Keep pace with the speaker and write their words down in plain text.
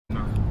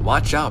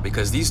Watch out,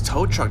 because these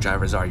tow truck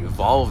drivers are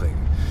evolving.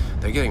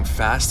 They're getting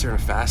faster and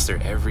faster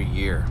every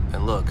year.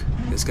 And look,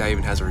 this guy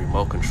even has a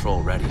remote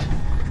control ready.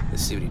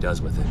 Let's see what he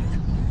does with it.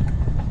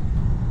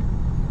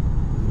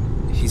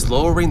 He's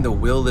lowering the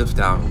wheel lift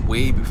down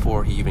way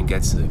before he even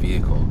gets to the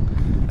vehicle.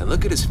 And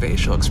look at his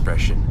facial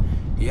expression.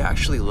 He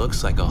actually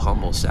looks like a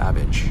humble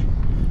savage.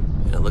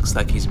 And it looks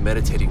like he's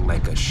meditating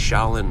like a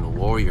Shaolin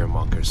warrior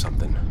monk or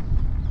something.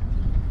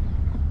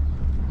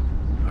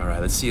 Alright,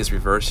 let's see his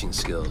reversing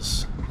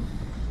skills.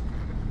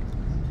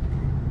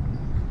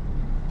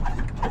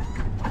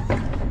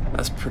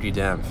 That's pretty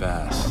damn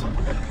fast.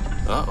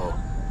 Uh-oh,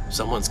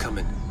 someone's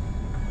coming.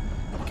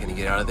 Can he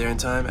get out of there in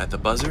time at the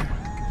buzzer?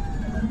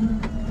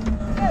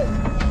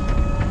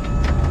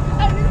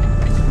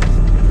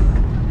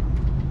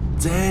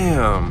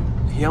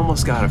 Damn, he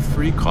almost got a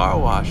free car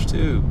wash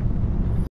too.